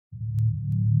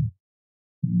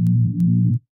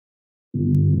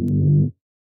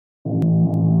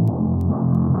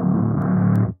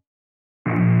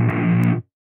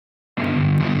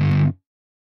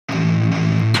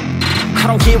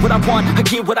get what I want, I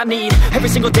get what I need. Every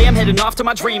single day I'm heading off to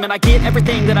my dream, and I get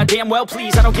everything that I damn well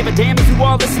please. I don't give a damn if you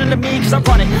all listening to me, cause I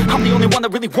run it. I'm the only one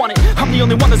that really want it, I'm the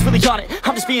only one that's really on it.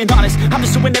 I'm just being honest, I'm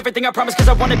just doing everything I promise, cause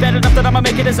I want it bad enough that I'ma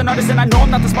make it as an artist. And I know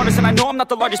I'm not the smartest, and I know I'm not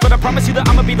the largest, but I promise you that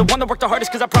I'ma be the one that worked the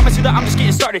hardest. Cause I promise you that I'm just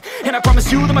getting started, and I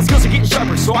promise you that my skills are getting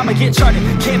sharper. So I'ma get charted,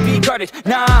 can't be guarded.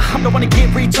 Nah, I'm the one to get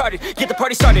retarded. Get the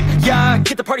party started, yeah,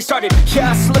 get the party started.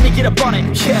 Yeah, so let me get up on it,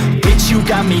 yeah. Bitch, you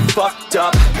got me fucked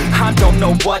up, I don't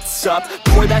know what's up.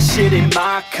 Pour that shit in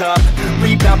my cup,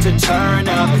 we bout to turn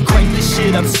up. Crank this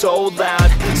shit up so loud,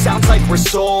 sounds like we're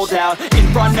sold out. In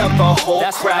front of a whole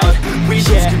crowd, we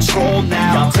lose control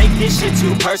now. Don't take this shit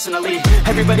too personally,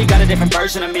 everybody got a different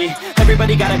version of me.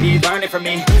 Everybody gotta be learning from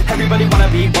me, everybody wanna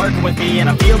be working with me. And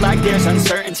I feel like there's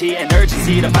uncertainty and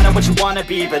urgency to find out what you wanna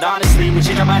be. But honestly, we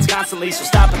change our minds constantly, so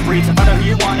stop and breathe and find out who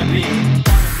you wanna be.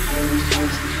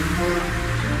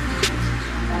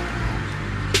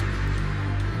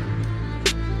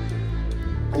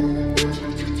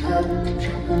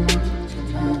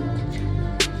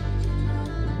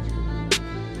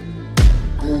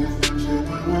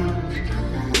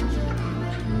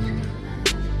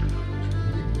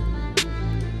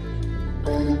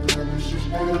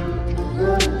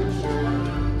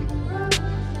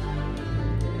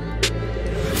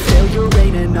 Failure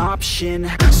ain't an option,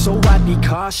 so I'd be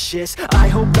cautious. I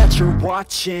hope that you're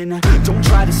watching, don't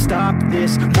try to stop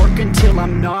this. Work until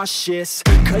I'm nauseous,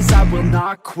 cause I will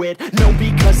not quit. No,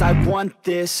 because I want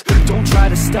this, don't try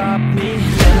to stop me.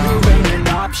 Failure ain't an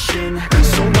option,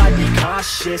 so I'd be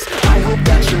cautious. I hope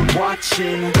that you're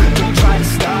watching, don't try to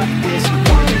stop this.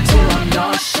 Work until I'm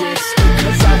nauseous,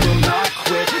 cause I will not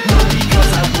quit. No,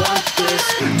 because I want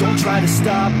this, don't try to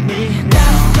stop me now.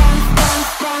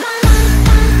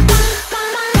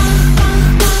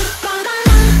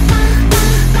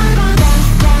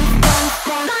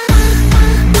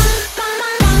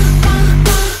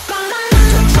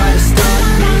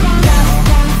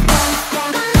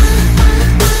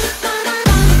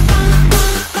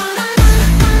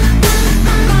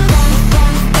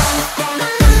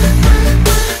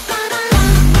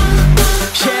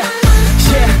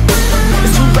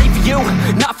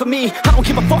 I don't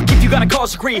give a fuck if you got a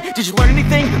college degree. Did you learn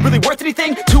anything? Really worth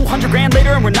anything? 200 grand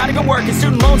later and we're not even working.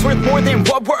 Student loans worth more than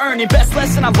what we're earning. Best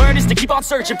lesson I learned is to keep on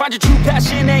searching. Find your true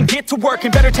passion and get to work.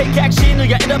 And better take action or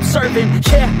you end up serving.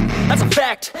 Yeah, that's a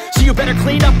fact. So you better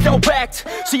clean up your act.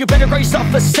 So you better grow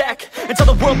yourself a sack and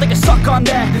tell the world they can suck on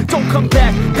that. Don't come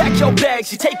back, pack your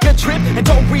bags. You take a trip and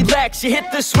don't relax. You hit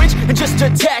the switch and just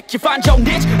attack. You find your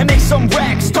niche and make some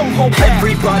racks. Don't hold back.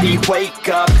 Everybody wake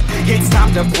up, it's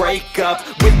time to break up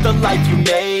with the life you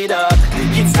made up.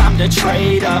 It's time to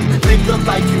trade up, live the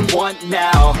life you want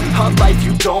now, a life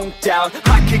you don't doubt.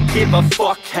 I could give a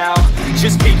fuck how,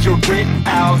 just figure it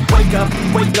out. Wake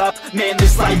up, man,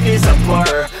 this life is a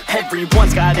blur.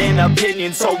 Everyone's got an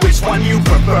opinion, so which one you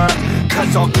prefer?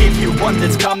 Cause I'll give you one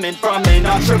that's coming from an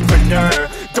entrepreneur.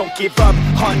 Don't give up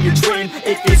on your dream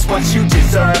if it's what you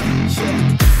deserve.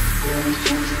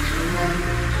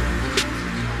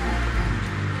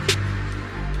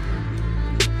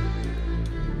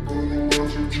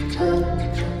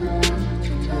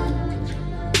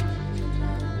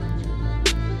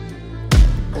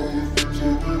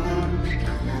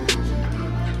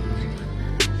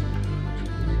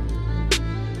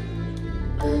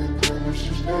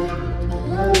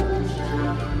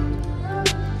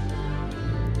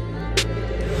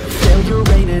 Failure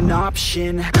ain't an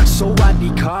option, so I'd be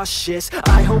cautious.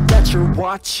 I hope that you're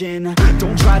watching,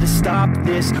 don't try to stop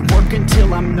this. Work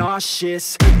until I'm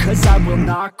nauseous, cause I will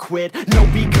not quit. No,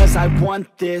 because I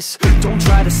want this, don't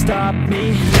try to stop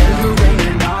me. Failure ain't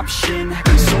an option,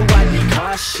 so I'd be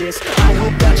cautious. I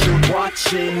hope that you're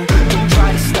watching, don't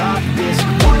try to stop this.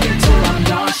 Work